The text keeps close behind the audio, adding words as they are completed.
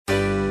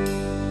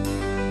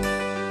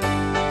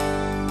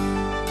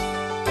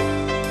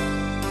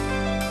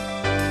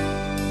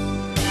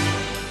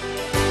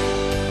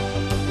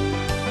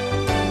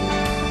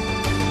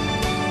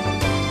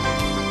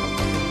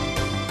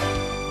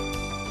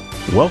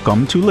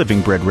Welcome to Living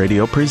Bread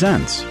Radio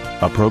Presents,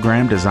 a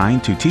program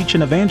designed to teach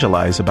and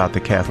evangelize about the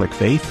Catholic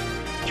faith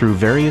through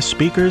various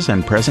speakers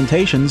and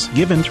presentations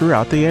given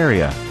throughout the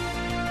area.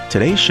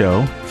 Today's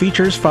show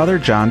features Father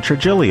John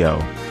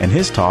Trigilio and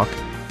his talk,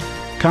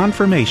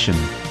 Confirmation,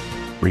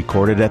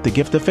 recorded at the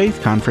Gift of Faith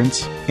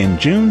Conference in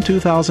June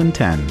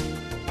 2010.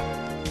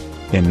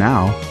 And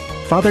now,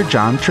 Father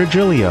John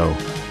Trigilio.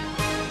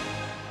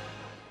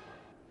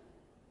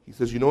 He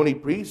says, "You know any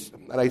priests?"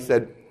 And I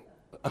said,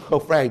 "Oh,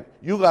 Frank,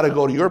 you got to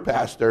go to your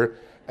pastor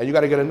and you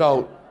got to get a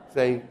note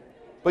saying,"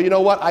 but you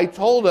know what? I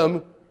told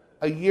him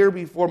a year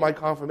before my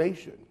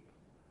confirmation.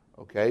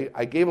 Okay?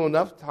 I gave him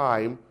enough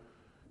time,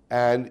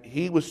 and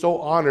he was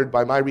so honored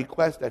by my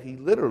request that he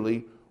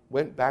literally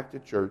went back to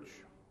church.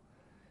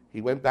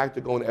 He went back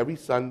to going every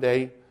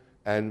Sunday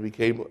and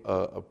became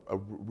a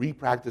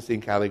re-practicing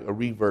Catholic, a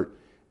revert.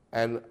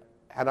 And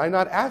had I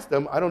not asked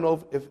him, I don't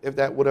know if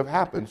that would have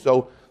happened.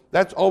 So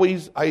that's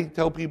always, I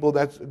tell people,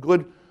 that's a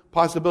good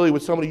possibility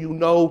with somebody you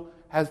know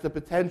has the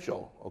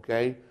potential,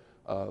 okay,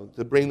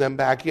 to bring them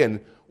back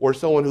in. Or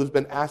someone who's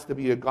been asked to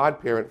be a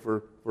godparent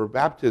for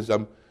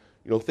baptism,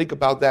 you know, think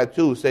about that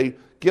too. Say,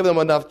 give them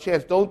enough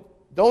chance.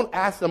 Don't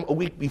ask them a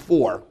week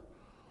before,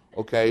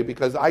 okay,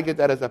 because I get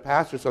that as a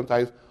pastor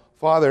sometimes.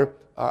 "Father,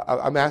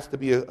 I'm asked to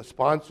be a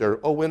sponsor."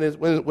 "Oh,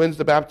 when's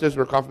the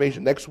baptism or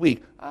confirmation?" "Next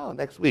week." "Oh,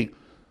 next week.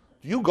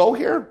 Do you go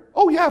here?"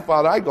 "Oh, yeah,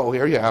 Father, I go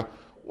here, yeah.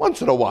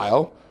 Once in a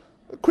while.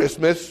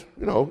 Christmas,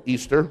 you know,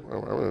 Easter,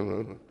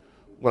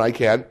 when I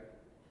can."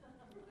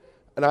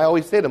 And I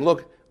always say to them,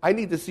 "Look, I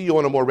need to see you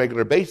on a more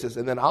regular basis,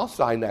 and then I'll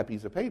sign that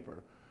piece of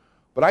paper.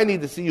 But I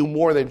need to see you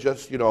more than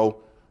just, you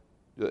know,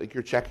 like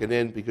you're checking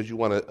in because you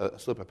want a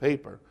slip of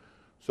paper."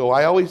 So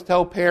I always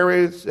tell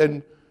parents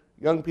and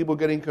young people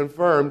getting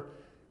confirmed,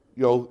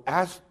 you know,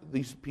 ask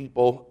these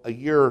people a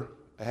year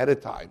ahead of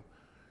time.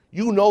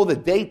 You know the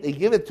date they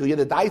give it to you.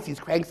 The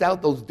diocese cranks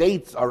out those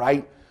dates, all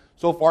right,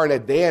 so far in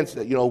advance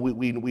that, you know,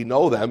 we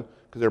know them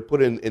because they're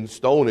put in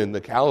stone in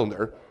the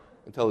calendar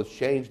until it's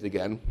changed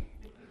again.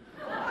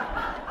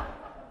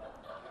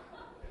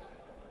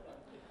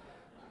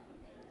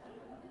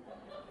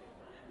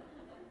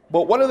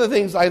 But one of the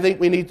things I think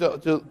we need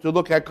to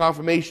look at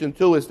confirmation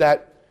too is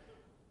that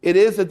it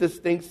is a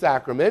distinct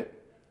sacrament,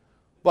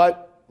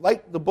 but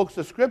like the books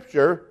of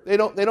Scripture, they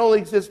don't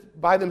exist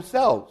by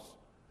themselves.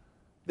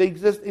 They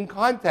exist in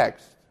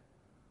context.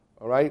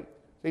 All right?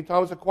 St.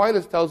 Thomas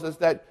Aquinas tells us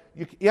that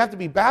you have to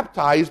be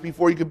baptized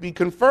before you can be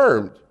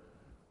confirmed.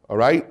 All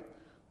right?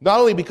 Not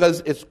only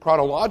because it's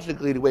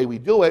chronologically the way we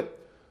do it,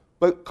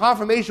 but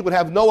confirmation would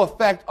have no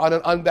effect on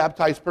an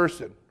unbaptized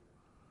person.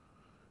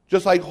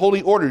 Just like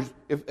holy orders,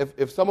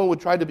 if someone would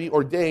try to be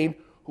ordained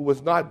who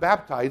was not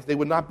baptized, they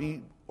would not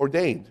be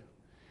ordained.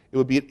 It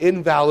would be an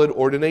invalid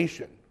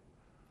ordination.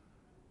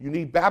 You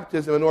need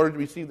baptism in order to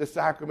receive the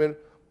sacrament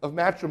of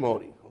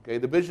matrimony. Okay,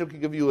 the bishop can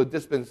give you a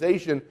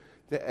dispensation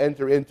to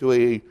enter into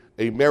a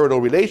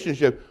marital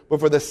relationship, but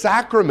for the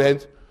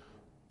sacrament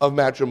of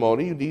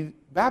matrimony, you need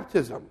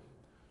baptism.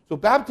 So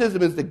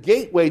baptism is the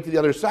gateway to the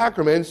other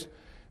sacraments,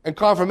 and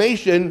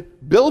confirmation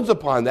builds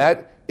upon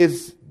that,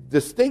 is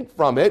distinct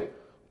from it,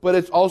 but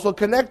it's also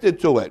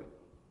connected to it.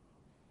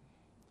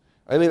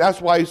 I think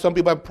that's why some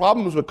people have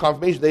problems with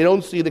confirmation. They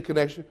don't see the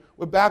connection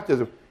with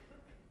baptism.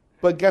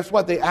 But guess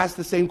what? They ask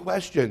the same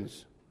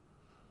questions.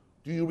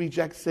 Do you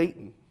reject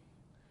Satan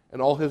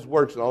and all his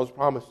works and all his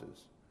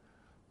promises?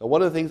 Now,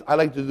 one of the things I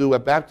like to do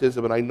at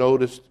baptism, and I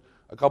noticed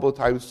a couple of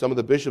times some of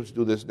the bishops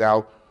do this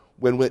now,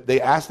 when they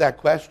ask that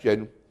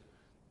question,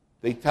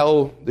 they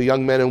tell the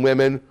young men and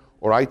women,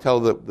 or I tell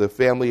the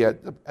family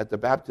at the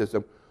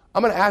baptism,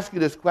 "I'm going to ask you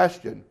this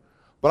question,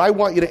 but I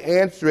want you to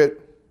answer it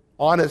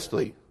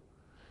honestly.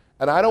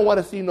 And I don't want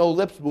to see no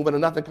lips moving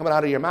and nothing coming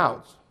out of your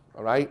mouths,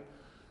 all right?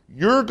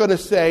 You're going to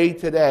say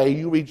today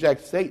you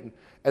reject Satan.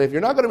 And if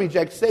you're not going to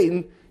reject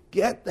Satan,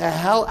 get the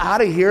hell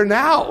out of here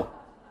now.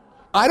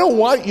 I don't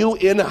want you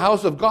in the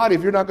house of God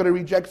if you're not going to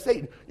reject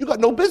Satan. You got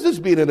no business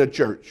being in a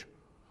church."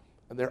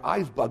 And their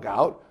eyes bug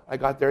out. I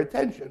got their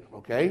attention,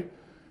 okay?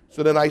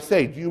 So then I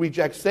say, "Do you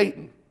reject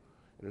Satan?"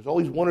 And there's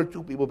always one or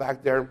two people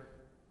back there,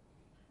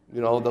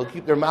 you know, they'll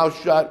keep their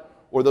mouth shut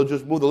or they'll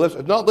just move the lips.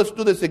 "No, let's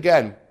do this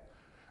again.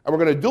 And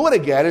we're going to do it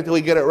again until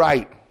we get it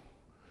right.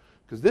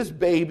 Because this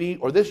baby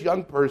or this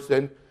young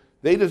person,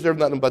 they deserve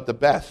nothing but the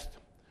best."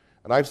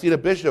 And I've seen a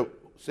bishop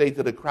say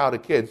to the crowd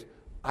of kids,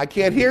 "I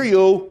can't hear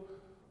you.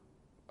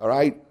 All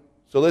right?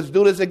 So let's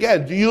do this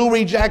again. Do you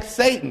reject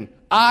Satan?"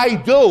 "I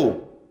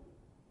do.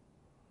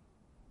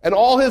 And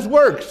all his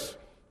works.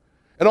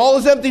 And all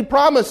his empty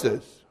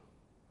promises."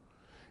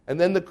 And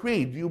then the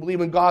creed. "Do you believe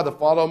in God, the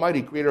Father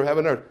Almighty, creator of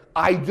heaven and earth?"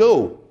 "I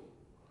do."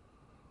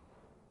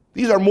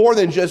 These are more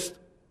than just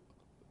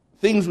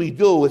things we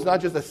do. It's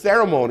not just a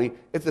ceremony.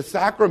 It's a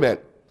sacrament.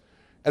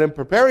 And in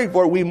preparing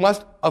for it, we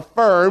must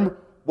affirm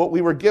what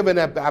we were given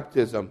at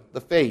baptism,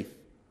 the faith.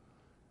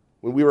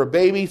 When we were a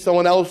baby,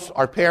 someone else,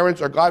 our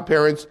parents, our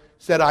godparents,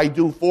 said "I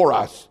do" for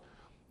us.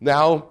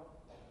 Now,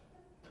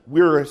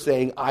 we're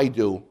saying "I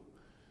do."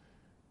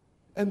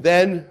 And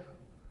then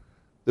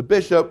the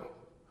bishop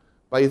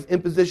by his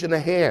imposition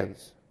of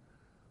hands.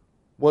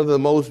 One of the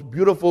most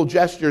beautiful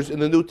gestures in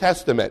the New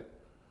Testament.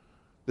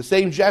 The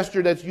same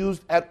gesture that's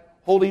used at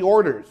holy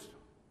orders.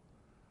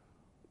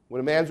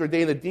 When a man's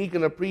ordained a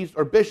deacon, a priest,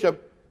 or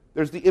bishop,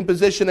 there's the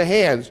imposition of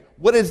hands.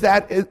 What does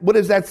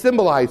that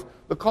symbolize?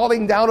 The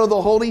calling down of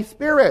the Holy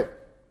Spirit.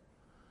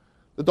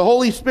 That the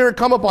Holy Spirit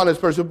come upon this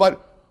person.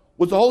 But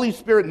was the Holy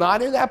Spirit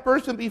not in that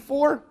person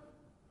before?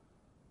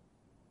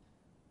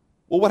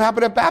 Well, what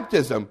happened at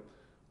baptism?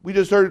 We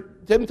just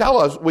heard Tim tell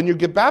us, when you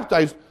get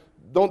baptized,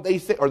 don't they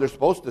say, or they're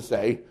supposed to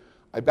say,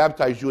 I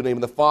baptize you in the name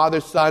of the Father,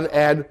 Son,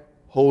 and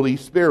Holy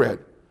Spirit.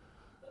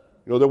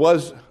 You know, there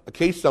was a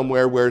case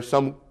somewhere where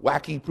some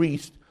wacky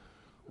priest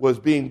was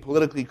being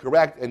politically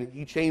correct, and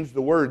he changed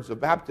the words of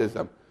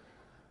baptism.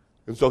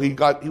 And so he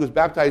was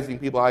baptizing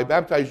people. I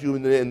baptize you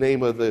in the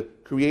name of the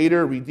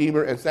Creator,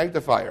 Redeemer, and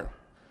Sanctifier.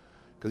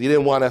 Because he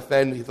didn't want to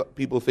offend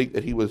people think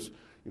that he was,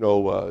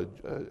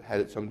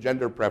 had some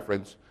gender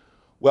preference.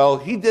 Well,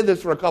 he did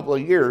this for a couple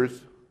of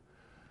years.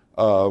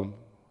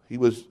 He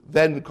was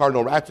then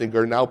Cardinal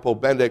Ratzinger, now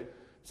Pope Benedict,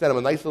 sent him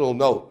a nice little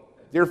note.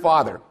 Dear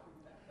Father,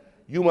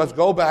 you must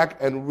go back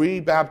and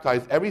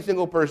re-baptize every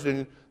single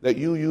person that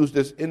you used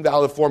this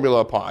invalid formula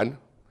upon,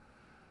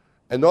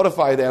 and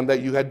notify them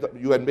that you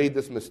had made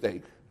this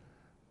mistake.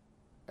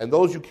 And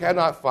those you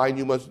cannot find,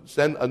 you must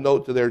send a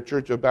note to their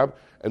church of baptism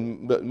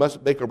and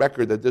must make a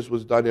record that this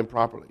was done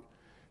improperly.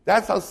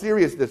 That's how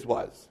serious this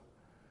was.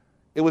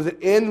 It was an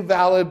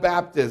invalid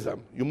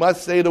baptism. You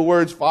must say the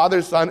words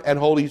Father, Son, and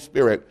Holy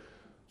Spirit.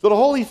 So the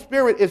Holy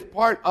Spirit is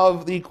part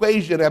of the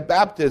equation at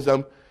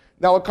baptism.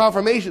 Now at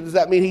confirmation, does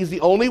that mean he's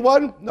the only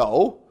one?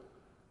 No,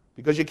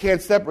 because you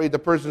can't separate the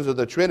persons of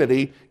the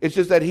Trinity. It's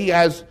just that he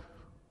has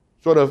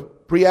sort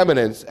of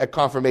preeminence at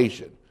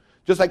confirmation.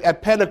 Just like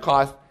at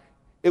Pentecost,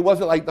 it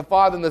wasn't like the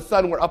Father and the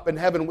Son were up in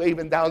heaven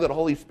waving down to the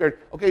Holy Spirit.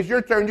 Okay, it's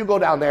your turn, you go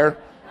down there.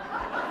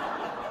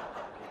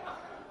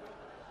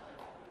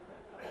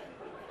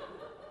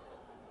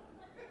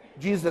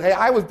 Jesus said, hey,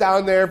 I was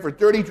down there for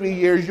 33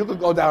 years, you could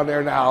go down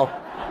there now.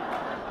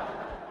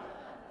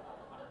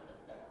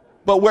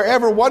 But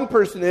wherever one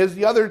person is,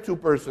 the other two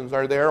persons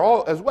are there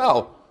as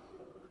well.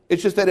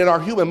 It's just that in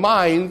our human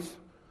minds,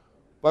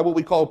 by what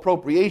we call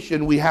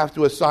appropriation, we have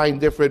to assign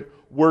different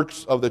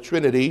works of the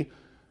Trinity.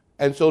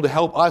 And so to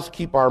help us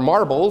keep our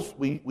marbles,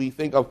 we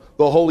think of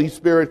the Holy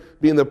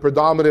Spirit being the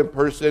predominant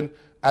person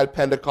at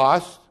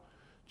Pentecost.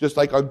 Just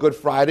like on Good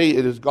Friday,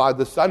 it is God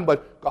the Son,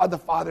 but God the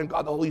Father and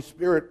God the Holy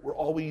Spirit were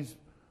always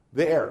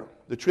there.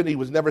 The Trinity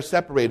was never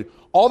separated.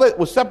 All that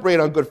was separated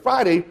on Good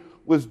Friday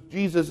was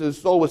Jesus'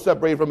 soul was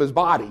separated from his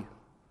body.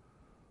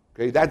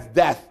 Okay, that's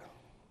death.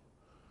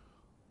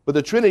 But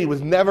the Trinity was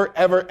never,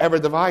 ever, ever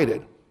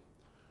divided.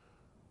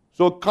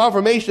 So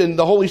confirmation,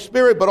 the Holy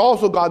Spirit, but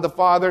also God the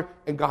Father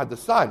and God the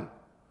Son.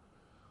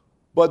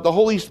 But the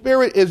Holy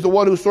Spirit is the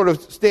one who sort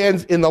of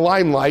stands in the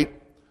limelight,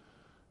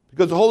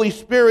 because the Holy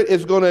Spirit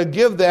is going to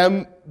give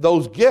them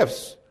those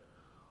gifts.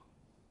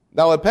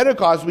 Now at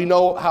Pentecost, we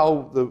know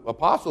how the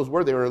apostles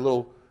were. They were a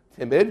little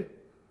timid.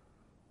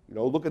 You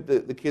know, look at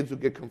the kids who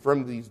get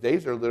confirmed these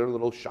days. They're a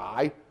little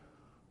shy.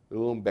 They're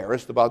a little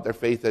embarrassed about their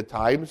faith at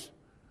times.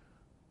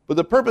 But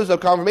the purpose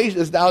of confirmation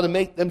is now to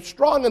make them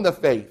strong in the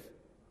faith,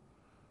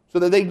 so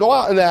that they go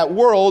out in that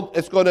world,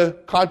 it's going to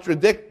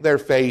contradict their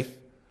faith,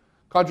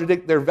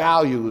 contradict their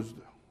values,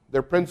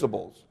 their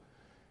principles.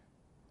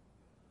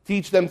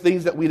 Teach them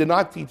things that we did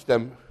not teach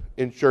them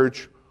in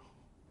church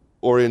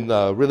or in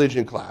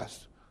religion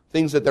class.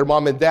 Things that their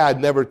mom and dad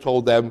never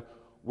told them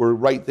were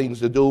right things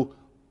to do.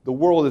 The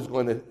world is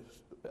going to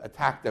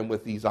attack them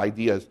with these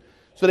ideas.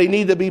 So they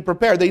need to be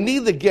prepared. They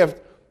need the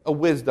gift of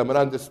wisdom and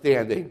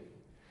understanding.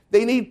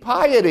 They need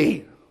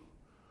piety.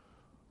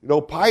 You know,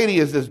 piety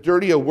is as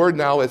dirty a word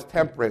now as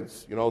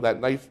temperance. You know,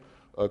 that nice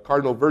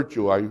cardinal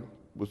virtue. I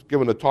was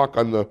given a talk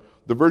on the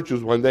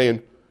virtues one day,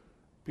 and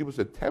people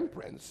said,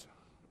 temperance?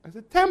 I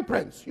said,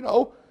 temperance, you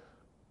know.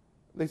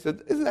 They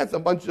said, isn't that a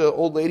bunch of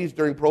old ladies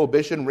during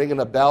Prohibition ringing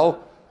a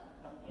bell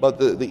about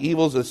the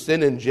evils of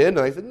sin and gin?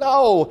 And I said,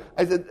 no.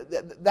 I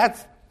said,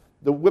 that's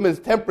the women's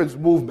temperance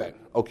movement,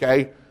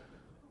 okay?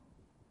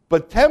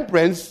 But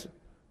temperance,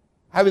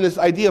 having this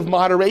idea of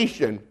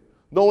moderation,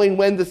 knowing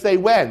when to say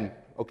when,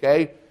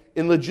 okay,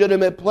 in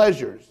legitimate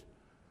pleasures,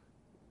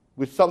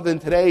 which something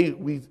today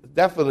we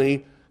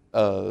definitely,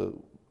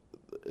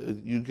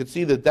 you can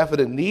see the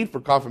definite need for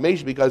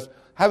confirmation, because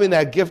having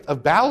that gift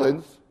of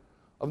balance,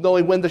 of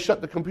knowing when to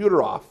shut the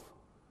computer off,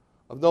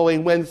 of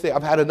knowing when to say,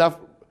 I've had enough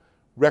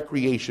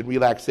recreation,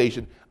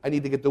 relaxation, I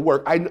need to get to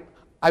work.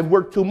 I've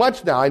worked too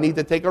much now, I need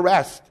to take a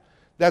rest.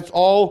 That's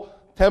all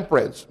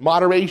temperance,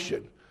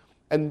 moderation.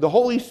 And the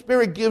Holy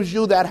Spirit gives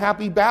you that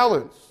happy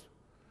balance.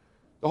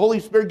 The Holy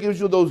Spirit gives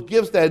you those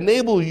gifts that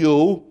enable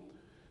you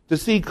to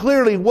see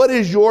clearly what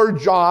is your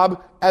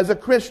job as a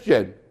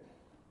Christian.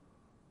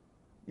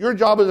 Your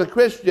job as a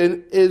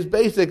Christian is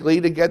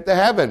basically to get to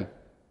heaven.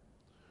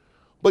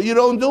 But you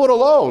don't do it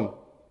alone.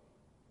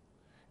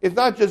 It's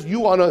not just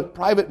you on a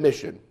private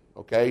mission,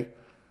 okay?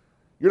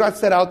 You're not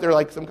set out there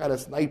like some kind of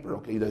sniper,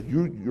 okay?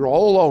 You're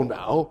all alone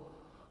now,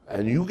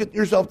 and you get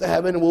yourself to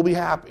heaven and we'll be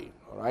happy,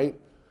 all right?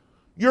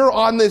 You're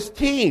on this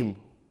team,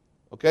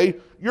 okay?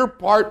 You're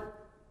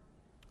part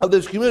of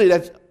this community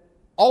that's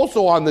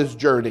also on this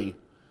journey,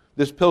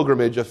 this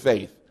pilgrimage of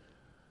faith.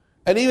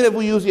 And even if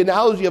we use the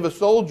analogy of a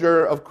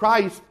soldier of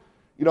Christ,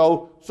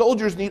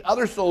 soldiers need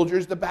other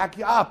soldiers to back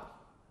you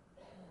up,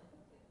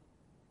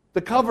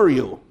 to cover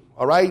you,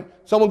 all right?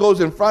 Someone goes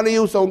in front of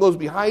you, someone goes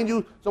behind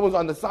you, someone's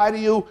on the side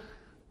of you.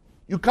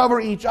 You cover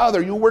each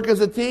other. You work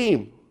as a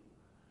team.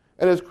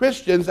 And as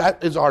Christians,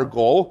 that is our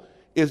goal,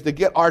 is to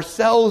get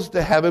ourselves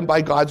to heaven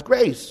by God's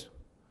grace.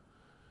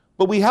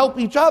 But we help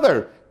each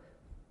other.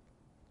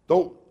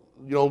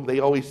 They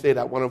always say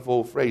that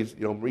wonderful phrase,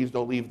 Marines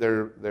don't leave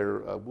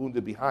their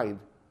wounded behind.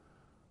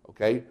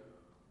 Okay?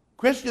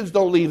 Christians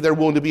don't leave their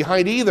wounded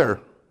behind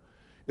either.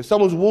 If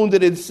someone's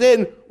wounded in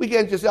sin, we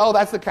can't just say, oh,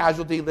 that's the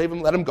casualty,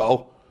 let him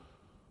go.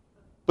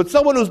 But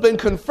someone who's been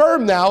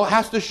confirmed now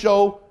has to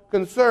show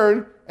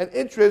concern and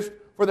interest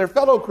for their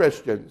fellow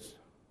Christians.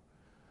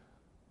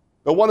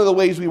 But one of the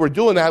ways we were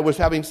doing that was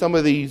having some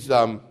of these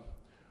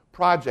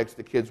projects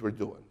the kids were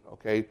doing,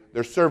 okay?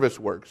 Their service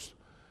works.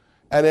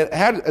 And it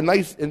had a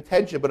nice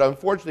intention, but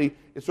unfortunately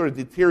it sort of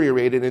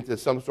deteriorated into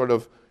some sort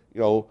of,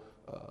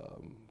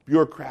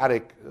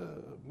 bureaucratic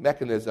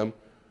mechanism.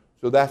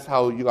 So that's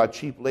how you got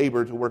cheap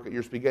labor to work at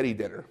your spaghetti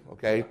dinner,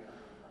 okay?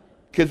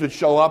 Kids would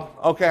show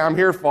up, okay, I'm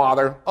here,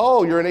 Father.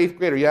 Oh, you're an 8th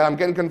grader. Yeah, I'm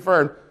getting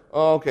confirmed.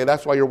 Oh, okay,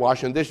 that's why you're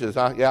washing dishes,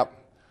 huh? Yep.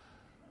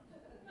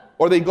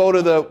 Or they go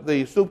to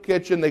the soup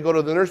kitchen, they go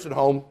to the nursing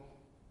home,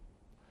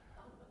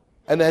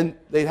 and then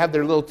they'd have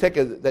their little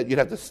ticket that you'd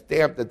have to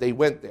stamp that they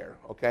went there,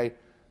 okay?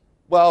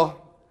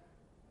 Well,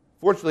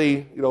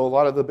 fortunately, a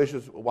lot of the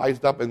bishops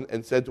wised up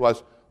and said to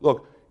us,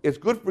 look, it's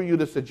good for you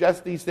to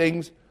suggest these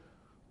things,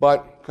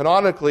 but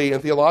canonically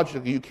and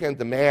theologically, you can't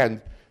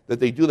demand that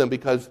they do them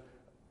because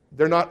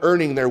they're not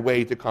earning their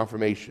way to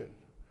confirmation,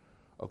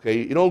 okay?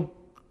 You don't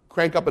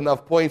crank up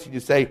enough points and you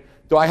say,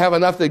 do I have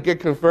enough to get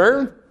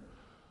confirmed?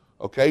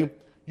 Okay?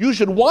 You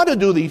should want to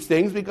do these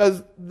things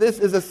because this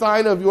is a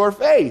sign of your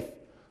faith,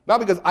 not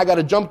because I got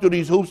to jump through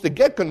these hoops to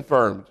get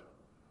confirmed.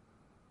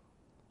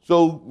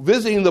 So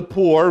visiting the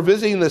poor,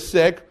 visiting the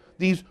sick,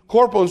 these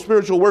corporal and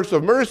spiritual works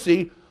of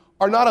mercy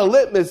are not a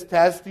litmus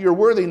test to your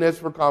worthiness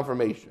for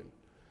confirmation.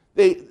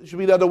 They should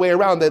be the other way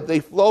around, that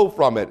they flow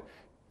from it.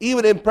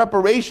 Even in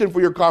preparation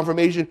for your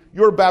confirmation,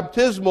 your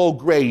baptismal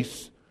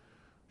grace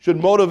should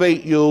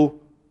motivate you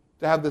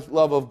to have this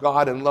love of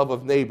God and love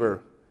of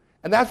neighbor.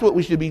 And that's what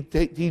we should be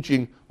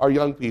teaching our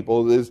young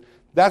people.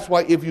 That's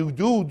why if you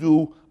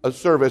do a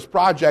service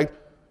project,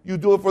 you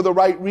do it for the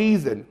right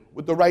reason,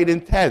 with the right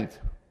intent.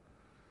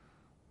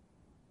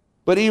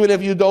 But even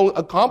if you don't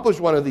accomplish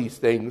one of these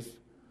things,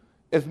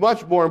 it's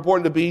much more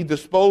important to be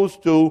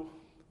disposed to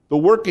the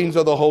workings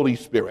of the Holy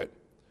Spirit.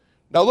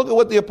 Now look at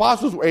what the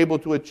apostles were able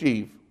to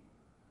achieve.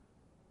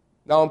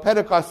 Now on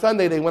Pentecost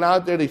Sunday, they went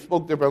out there, they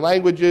spoke different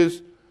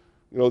languages,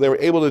 they were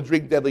able to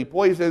drink deadly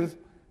poisons.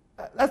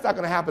 That's not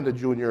going to happen to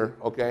Junior,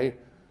 okay?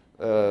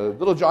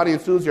 Little Johnny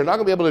and Susie are not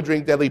going to be able to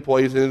drink deadly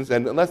poisons,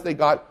 and unless they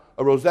got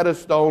a Rosetta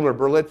Stone or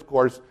Berlitz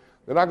course,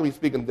 they're not going to be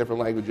speaking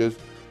different languages.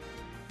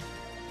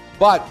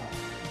 But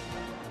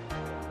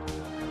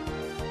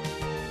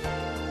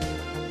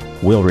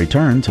we'll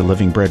return to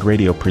Living Bread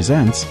Radio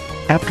Presents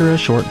after a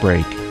short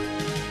break.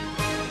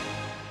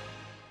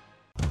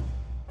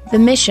 The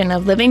mission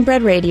of Living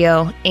Bread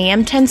Radio, AM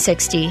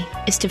 1060,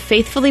 is to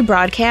faithfully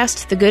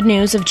broadcast the good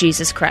news of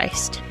Jesus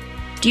Christ.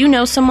 Do you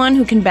know someone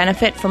who can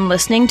benefit from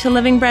listening to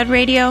Living Bread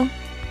Radio?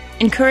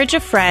 Encourage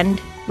a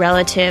friend,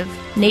 relative,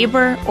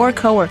 neighbor, or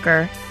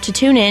coworker to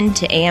tune in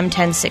to AM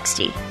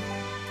 1060.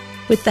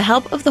 With the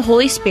help of the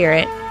Holy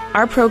Spirit,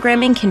 our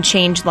programming can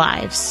change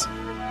lives.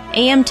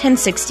 AM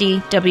 1060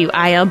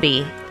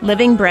 WILB,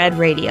 Living Bread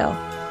Radio,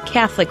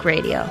 Catholic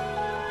Radio,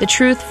 the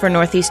truth for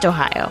Northeast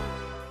Ohio.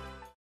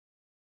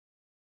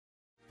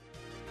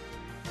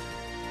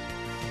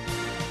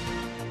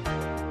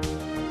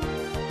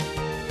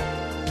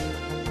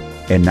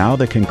 And now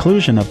the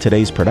conclusion of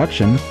today's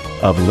production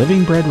of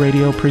Living Bread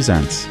Radio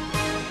Presents.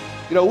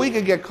 We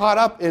could get caught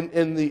up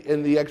in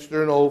the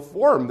external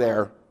form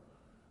there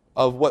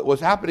of what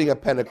was happening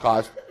at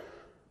Pentecost.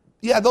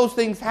 Yeah, those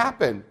things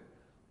happen.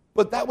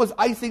 But that was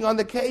icing on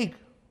the cake.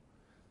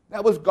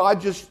 That was God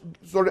just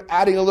sort of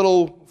adding a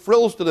little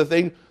frills to the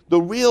thing.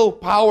 The real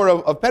power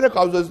of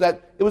Pentecost was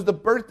that it was the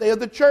birthday of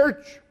the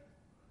church.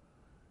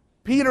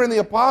 Peter and the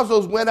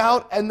apostles went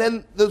out, and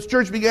then the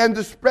church began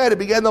to spread. It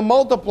began to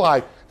multiply.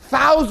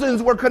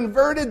 Thousands were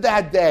converted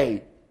that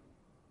day.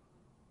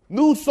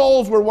 New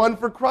souls were won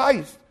for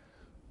Christ.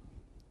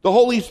 The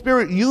Holy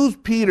Spirit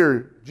used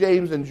Peter,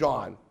 James, and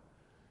John.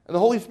 And the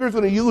Holy Spirit's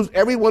going to use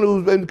everyone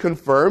who's been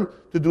confirmed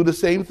to do the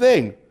same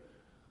thing.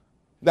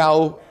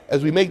 Now,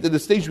 as we make the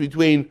distinction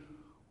between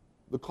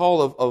the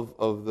call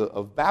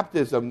of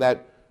baptism,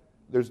 that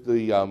there's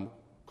the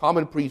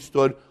common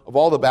priesthood of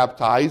all the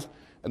baptized,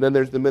 and then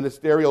there's the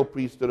ministerial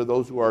priesthood of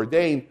those who are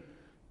ordained.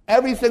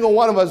 Every single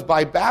one of us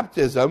by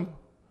baptism,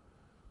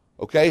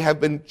 have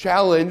been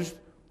challenged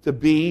to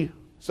be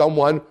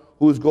someone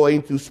who's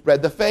going to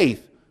spread the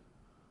faith.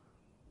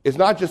 It's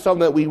not just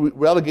something that we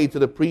relegate to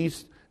the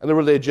priests and the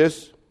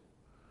religious.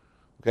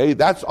 Okay,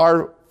 that's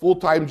our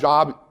full-time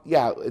job.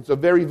 Yeah, it's a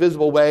very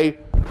visible way.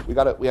 We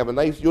have a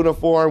nice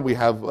uniform. We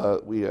have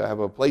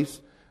a place,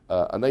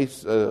 a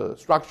nice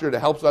structure that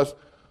helps us.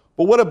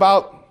 But what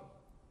about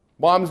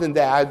moms and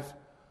dads,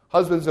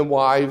 husbands and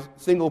wives,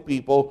 single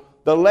people,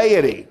 the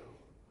laity?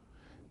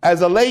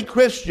 As a lay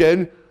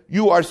Christian,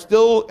 you are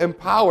still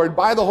empowered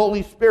by the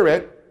Holy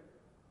Spirit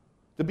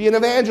to be an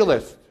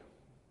evangelist.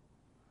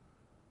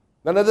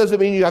 Now, that doesn't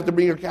mean you have to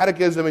bring your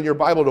catechism and your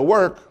Bible to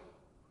work,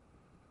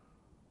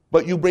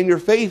 but you bring your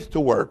faith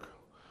to work.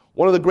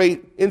 One of the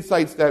great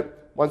insights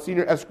that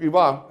Monsignor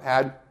Escrivá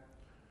had,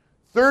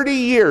 30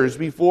 years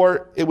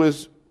before it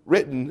was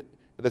written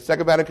at the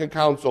Second Vatican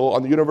Council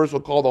on the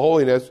Universal Call to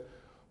Holiness,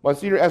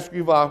 Monsignor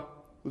Escrivá,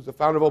 who's the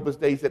founder of Opus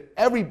Dei, said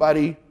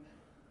everybody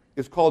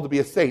is called to be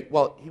a saint.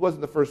 Well, he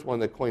wasn't the first one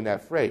that coined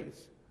that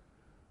phrase.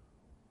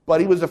 But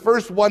he was the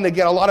first one to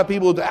get a lot of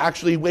people to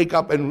actually wake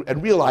up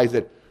and realize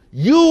it.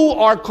 You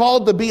are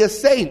called to be a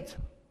saint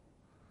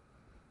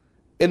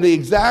in the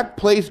exact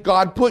place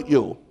God put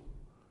you.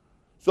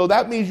 So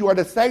that means you are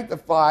to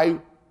sanctify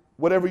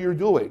whatever you're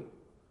doing.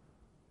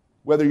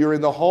 Whether you're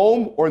in the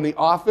home or in the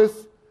office,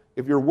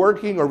 if you're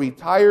working or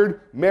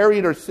retired,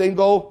 married or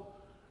single,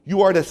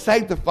 you are to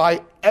sanctify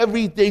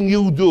everything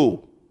you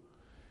do.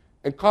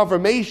 And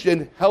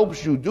confirmation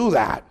helps you do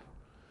that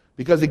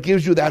because it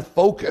gives you that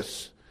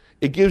focus.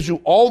 It gives you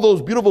all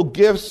those beautiful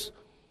gifts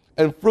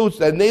and fruits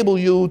that enable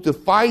you to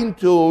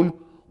fine-tune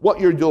what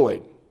you're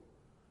doing.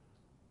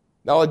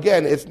 Now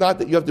again, it's not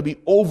that you have to be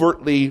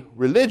overtly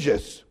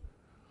religious,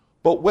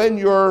 but when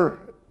you're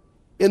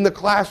in the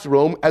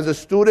classroom as a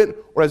student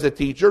or as a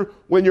teacher,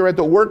 when you're at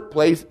the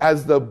workplace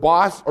as the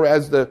boss or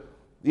as the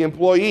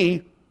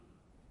employee,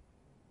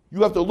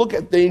 you have to look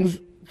at things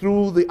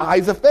through the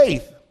eyes of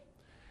faith.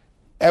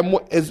 And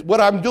is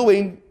what I'm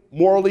doing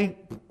morally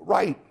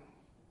right?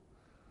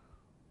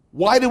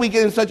 Why do we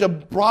get in such a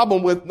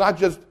problem with not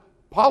just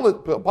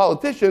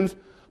politicians,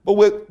 but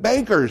with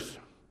bankers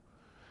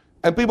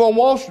and people on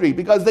Wall Street?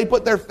 Because they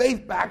put their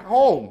faith back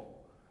home.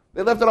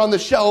 They left it on the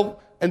shelf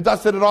and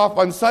dusted it off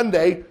on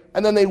Sunday,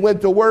 and then they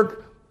went to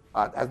work.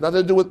 It has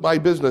nothing to do with my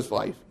business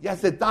life.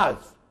 Yes, it does.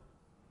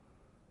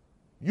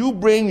 You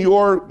bring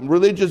your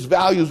religious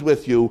values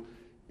with you.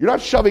 You're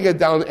not shoving it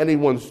down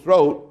anyone's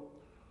throat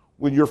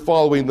when you're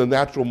following the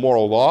natural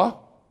moral law.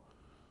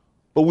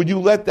 But would you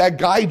let that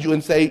guide you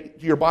and say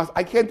to your boss,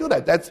 I can't do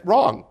that. That's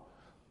wrong.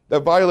 That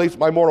violates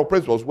my moral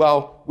principles.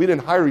 Well, we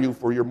didn't hire you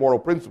for your moral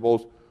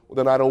principles. Well,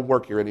 then I don't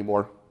work here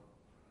anymore.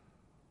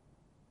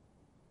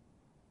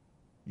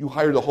 You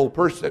hire the whole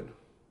person.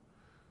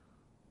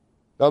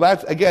 Now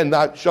that's, again,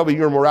 not shoving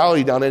your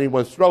morality down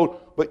anyone's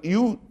throat, but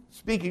you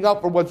speaking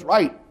up for what's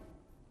right.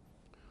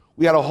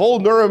 We had a whole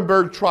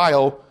Nuremberg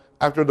trial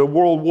after the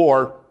World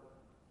War,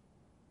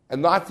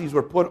 and Nazis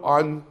were put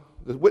on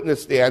the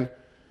witness stand,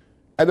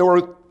 and there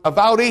were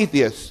avowed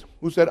atheists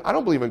who said, I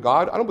don't believe in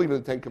God, I don't believe in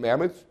the Ten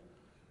Commandments.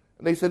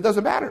 And they said, it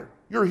doesn't matter.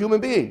 You're a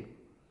human being.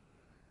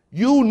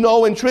 You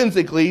know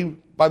intrinsically,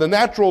 by the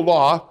natural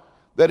law,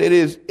 that it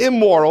is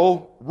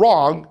immoral,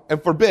 wrong,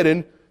 and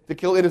forbidden to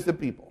kill innocent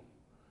people.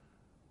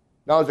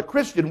 Now, as a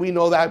Christian, we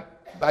know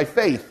that by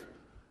faith.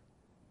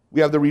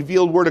 We have the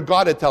revealed Word of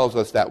God that tells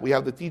us that. We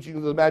have the teachings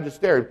of the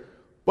Magisterium.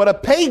 But a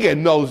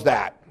pagan knows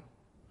that.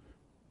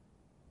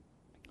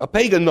 A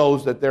pagan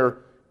knows that there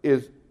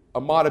is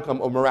a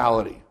modicum of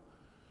morality.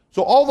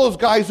 So all those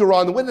guys who were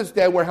on the witness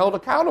stand were held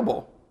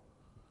accountable.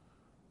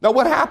 Now,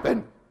 what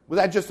happened? Was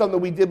that just something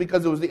we did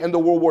because it was the end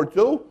of World War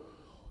II?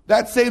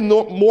 That same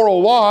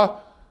moral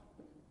law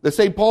that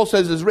St. Paul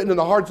says is written in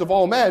the hearts of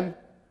all men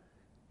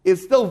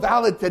is still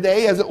valid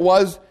today as it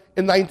was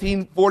in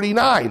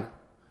 1949,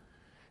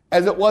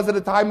 as it was at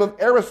the time of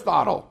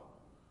Aristotle,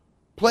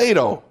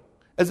 Plato,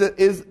 as it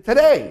is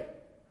today.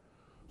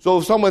 So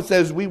if someone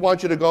says, we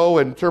want you to go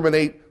and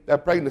terminate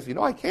that pregnancy,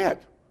 no, I can't.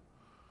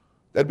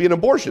 That'd be an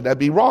abortion. That'd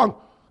be wrong.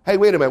 Hey,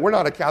 wait a minute, we're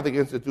not a Catholic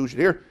institution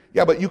here.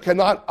 Yeah, but you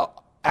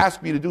cannot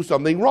ask me to do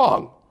something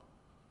wrong.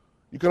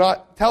 You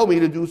cannot tell me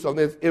to do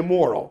something that's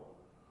immoral.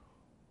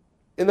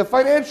 In the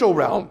financial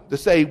realm, to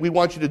say, we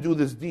want you to do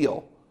this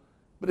deal,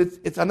 but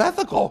it's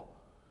unethical.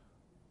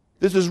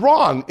 This is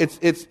wrong.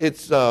 It's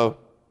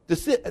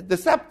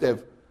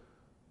deceptive.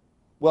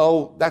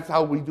 Well, that's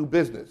how we do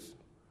business.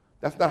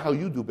 That's not how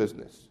you do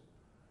business.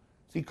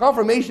 See,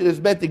 confirmation is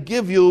meant to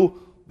give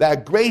you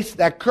that grace,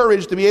 that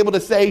courage to be able to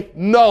say,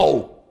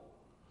 no,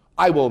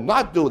 I will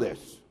not do this.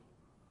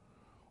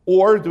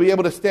 Or to be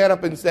able to stand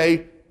up and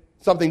say,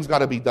 something's got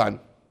to be done.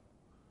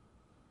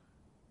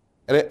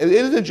 And it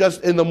isn't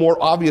just in the more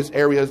obvious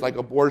areas like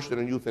abortion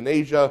and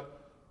euthanasia,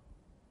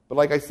 but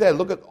like I said,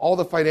 look at all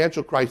the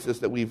financial crisis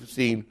that we've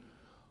seen.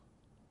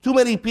 Too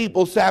many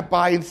people sat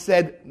by and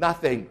said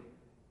nothing.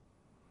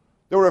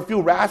 There were a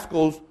few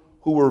rascals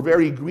who were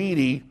very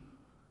greedy,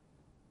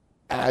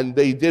 and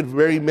they did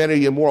very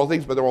many immoral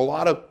things, but there were a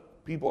lot of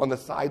people on the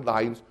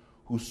sidelines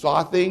who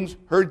saw things,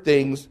 heard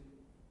things,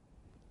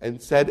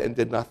 and said and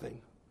did nothing.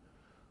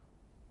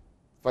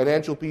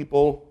 financial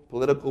people,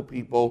 political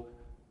people,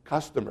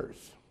 customers.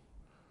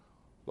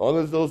 As long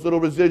as those little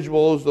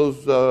residuals,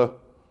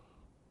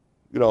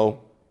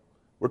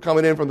 were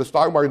coming in from the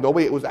stock market,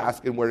 nobody was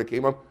asking where it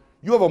came from.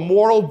 You have a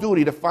moral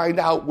duty to find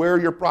out where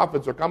your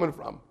profits are coming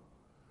from.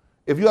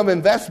 If you have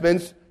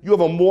investments, you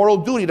have a moral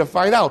duty to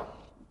find out,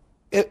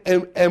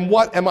 and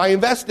what am I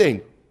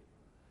investing?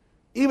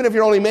 Even if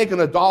you're only making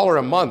 $1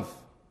 a month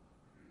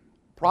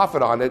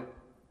profit on it,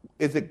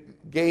 is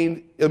it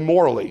gained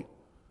immorally?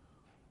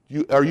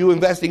 Are you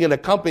investing in a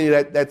company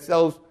that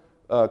sells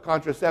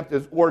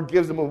contraceptives or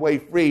gives them away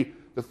free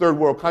to third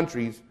world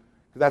countries?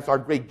 Because that's our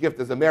great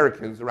gift as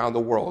Americans around the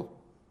world.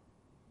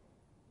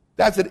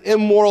 That's an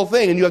immoral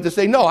thing, and you have to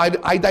say, no,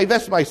 I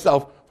divest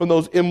myself from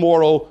those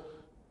immoral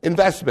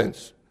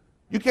investments.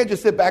 You can't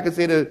just sit back and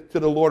say to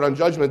the Lord on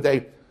Judgment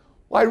Day,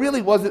 well,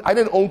 I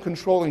didn't own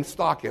controlling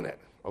stock in it,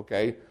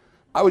 okay?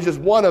 I was just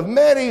one of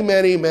many,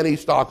 many, many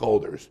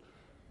stockholders.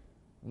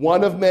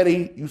 One of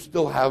many, you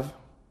still have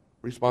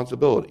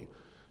responsibility.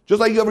 Just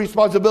like you have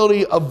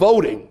responsibility of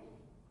voting.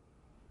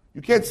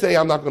 You can't say,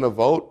 I'm not going to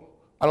vote.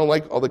 I don't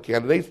like all the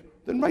candidates.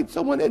 Then write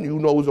someone in you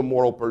know who's a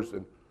moral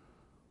person.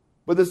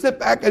 But to sit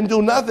back and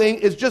do nothing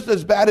is just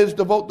as bad as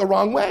to vote the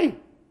wrong way.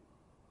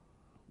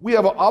 We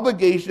have an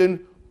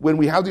obligation when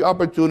we have the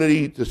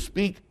opportunity to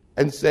speak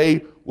and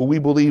say what we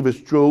believe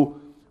is true,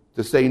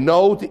 to say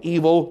no to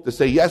evil, to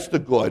say yes to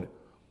good.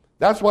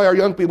 That's why our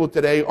young people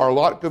today are a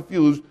lot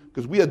confused,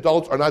 because we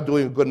adults are not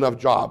doing a good enough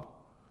job.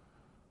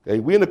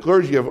 Okay? We in the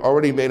clergy have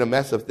already made a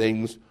mess of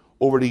things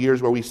over the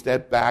years where we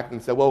stepped back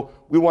and said, well,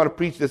 we want to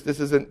preach this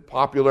isn't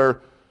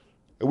popular,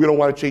 and we don't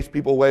want to chase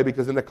people away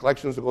because then the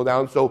collections will go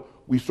down, so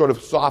we sort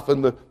of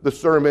softened the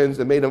sermons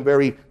and made them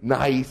very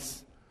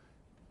nice.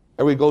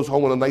 Everybody goes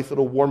home with a nice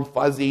little warm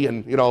fuzzy,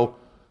 and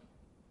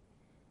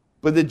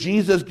But did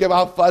Jesus give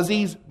out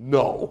fuzzies?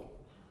 No.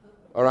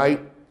 All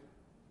right?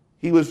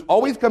 He was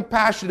always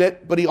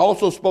compassionate, but he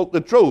also spoke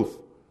the truth.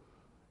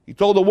 He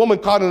told the woman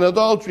caught in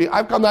adultery,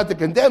 I've come not to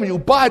condemn you,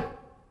 but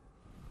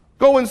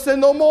go and sin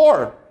no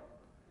more.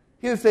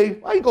 He didn't say,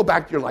 well, you go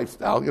back to your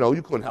lifestyle.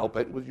 You couldn't help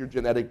it. It was your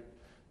genetic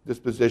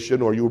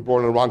disposition, or you were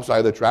born on the wrong side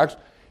of the tracks.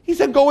 He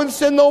said, go and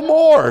sin no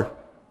more.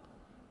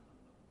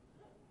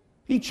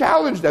 He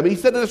challenged them. He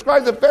said to the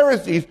scribes and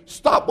Pharisees,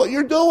 stop what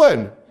you're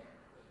doing.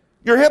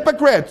 You're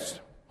hypocrites.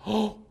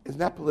 Oh, isn't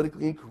that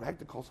politically incorrect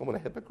to call someone a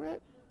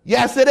hypocrite?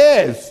 Yes, it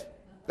is.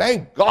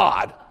 Thank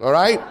God. All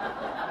right?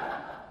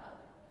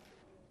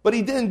 But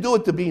he didn't do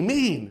it to be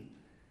mean.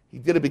 He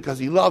did it because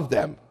he loved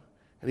them.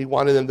 And he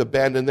wanted them to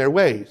abandon their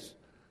ways,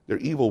 their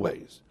evil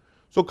ways.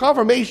 So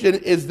confirmation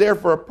is there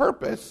for a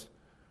purpose,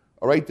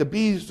 all right, to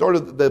be sort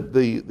of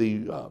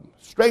the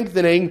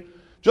strengthening.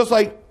 Just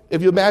like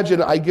if you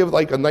imagine, I give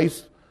like a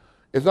nice,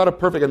 it's not a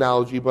perfect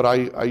analogy, but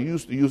I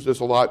used to use this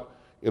a lot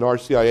in our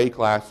CIA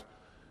class.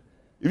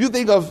 If you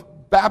think of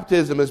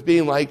baptism as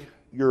being like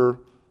your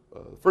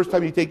first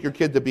time you take your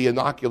kid to be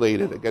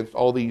inoculated against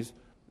all these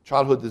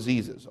childhood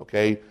diseases,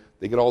 okay?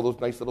 They get all those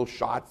nice little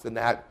shots and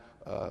that,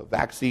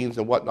 vaccines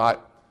and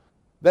whatnot.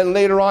 Then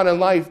later on in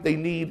life, they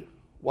need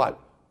what?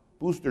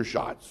 Booster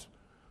shots,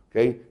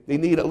 okay? They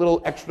need a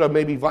little extra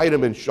maybe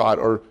vitamin shot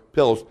or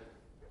pills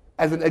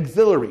as an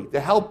auxiliary to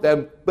help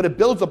them, but it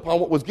builds upon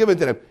what was given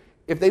to them.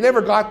 If they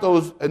never got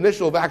those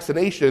initial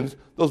vaccinations,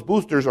 those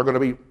boosters are going to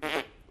be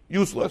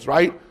useless,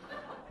 right?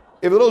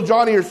 If little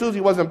Johnny or Susie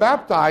wasn't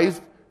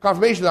baptized,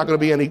 confirmation is not going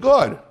to be any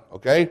good,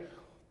 okay?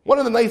 One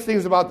of the nice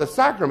things about the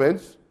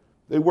sacraments,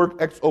 they work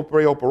ex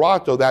opere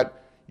operato, that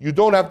you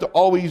don't have to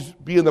always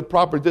be in the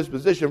proper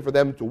disposition for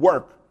them to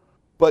work,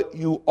 but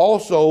you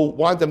also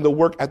want them to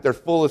work at their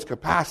fullest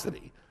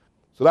capacity.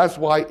 So that's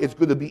why it's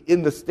good to be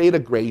in the state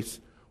of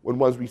grace when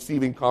one's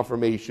receiving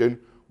confirmation,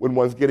 when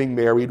one's getting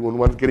married, when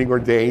one's getting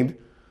ordained.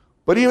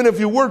 But even if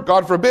you work,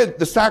 God forbid,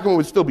 the sacrament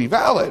would still be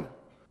valid.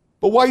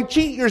 But why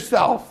cheat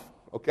yourself,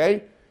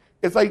 okay?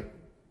 It's like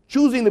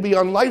choosing to be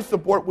on life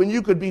support when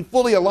you could be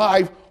fully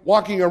alive,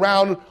 walking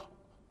around,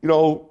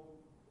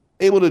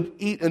 able to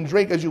eat and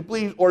drink as you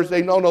please, or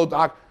say, no,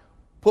 doc,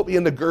 put me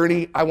in the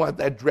gurney, I want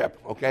that drip,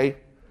 okay?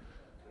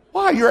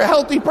 Why? You're a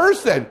healthy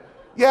person.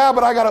 Yeah,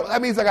 but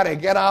that means I gotta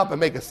get up and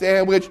make a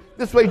sandwich.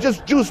 This way,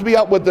 just juice me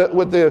up with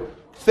the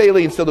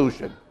saline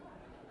solution.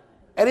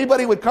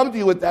 Anybody would come to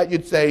you with that,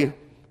 you'd say,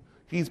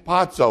 he's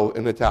pazzo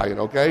in Italian,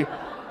 okay?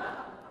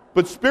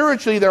 But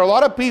spiritually, there are a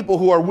lot of people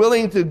who are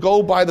willing to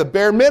go by the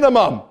bare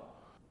minimum.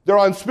 They're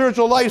on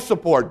spiritual life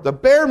support, the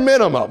bare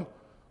minimum.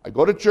 I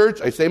go to church,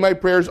 I say my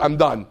prayers, I'm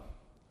done.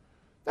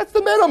 That's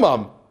the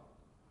minimum.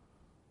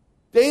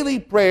 Daily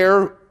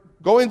prayer,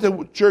 going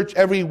to church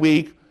every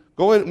week,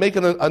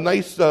 making a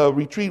nice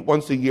retreat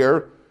once a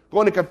year,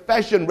 going to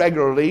confession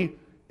regularly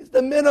is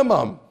the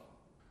minimum.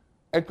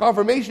 And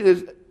confirmation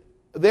is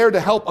there to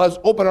help us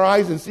open our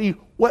eyes and see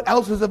what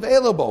else is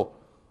available.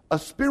 A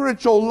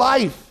spiritual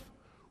life,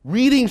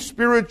 reading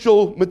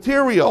spiritual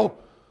material,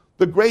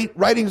 the great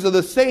writings of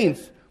the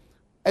saints.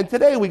 And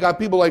today we got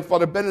people like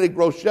Father Benedict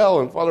Rochelle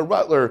and Father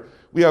Rutler.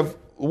 We have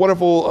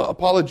wonderful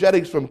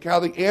apologetics from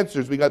Catholic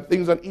Answers. We got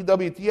things on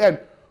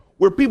EWTN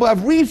where people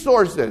have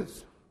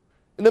resources.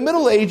 In the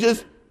Middle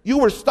Ages, you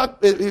were stuck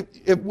if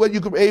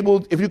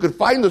you could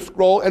find the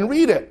scroll and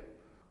read it.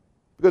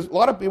 Because a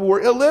lot of people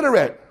were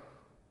illiterate.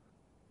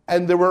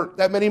 And there weren't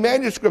that many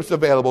manuscripts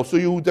available, so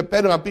you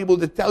depended on people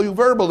to tell you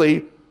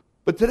verbally.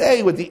 But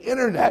today, with the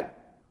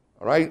internet,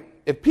 all right,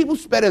 if people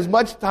spend as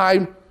much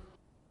time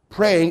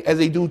praying as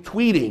they do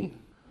tweeting,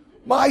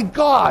 my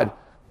God,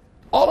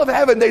 all of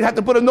heaven, they'd have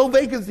to put a no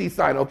vacancy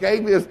sign, okay?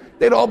 Because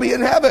they'd all be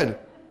in heaven.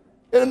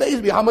 It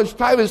amazes me how much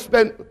time is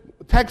spent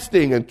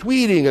texting and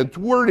tweeting and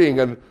twirting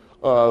and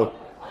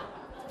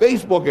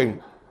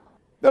Facebooking.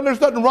 Then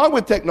there's nothing wrong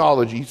with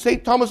technology.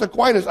 St. Thomas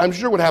Aquinas, I'm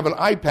sure, would have an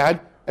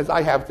iPad, as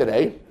I have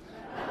today.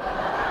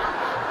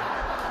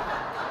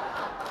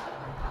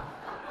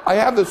 I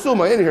have the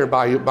Summa in here,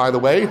 by the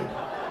way.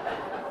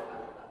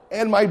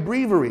 And my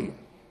breviary.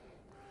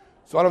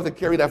 So I don't have to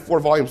carry that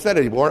 4-volume set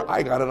anymore.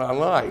 I got it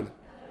online.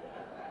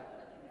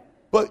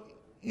 But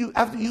you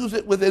have to use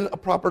it within a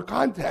proper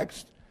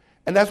context.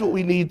 And that's what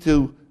we need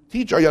to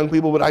teach our young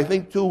people. But I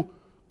think, too,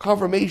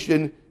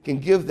 confirmation can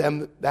give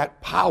them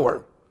that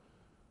power.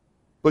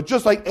 But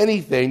just like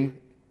anything,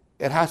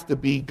 it has to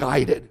be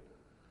guided.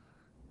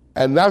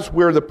 And that's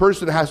where the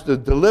person has to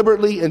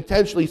deliberately,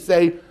 intentionally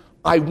say,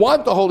 I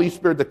want the Holy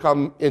Spirit to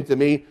come into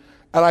me,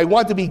 and I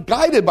want to be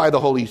guided by the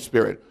Holy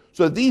Spirit.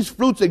 So that these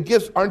fruits and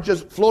gifts aren't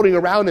just floating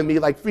around in me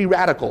like free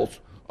radicals,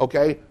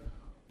 okay?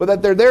 But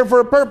that they're there for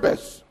a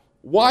purpose.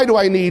 Why do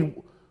I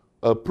need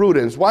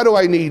prudence? Why do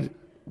I need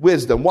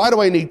wisdom? Why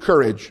do I need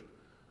courage?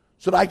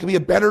 So that I can be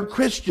a better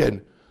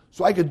Christian.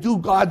 So I can do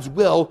God's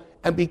will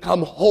and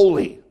become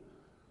holy.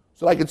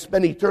 So that I can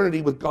spend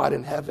eternity with God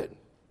in heaven.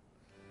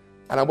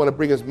 And I want to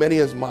bring as many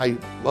as my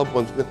loved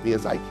ones with me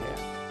as I can.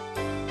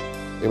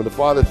 In the name of the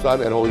Father,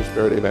 Son, and Holy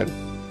Spirit, amen.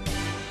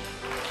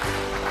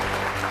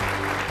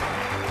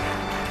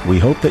 We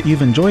hope that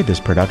you've enjoyed this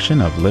production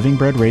of Living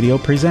Bread Radio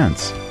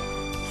Presents.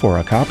 For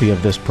a copy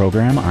of this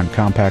program on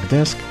compact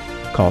disc,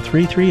 call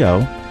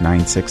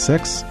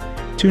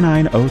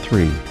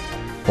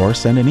 330-966-2903 or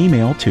send an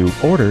email to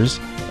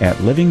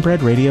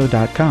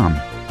orders@livingbreadradio.com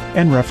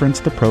and reference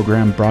the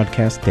program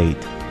broadcast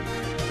date.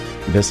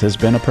 This has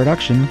been a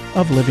production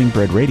of Living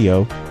Bread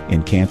Radio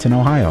in Canton,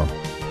 Ohio.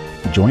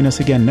 Join us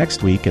again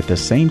next week at the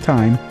same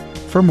time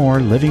for more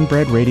Living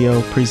Bread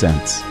Radio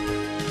Presents.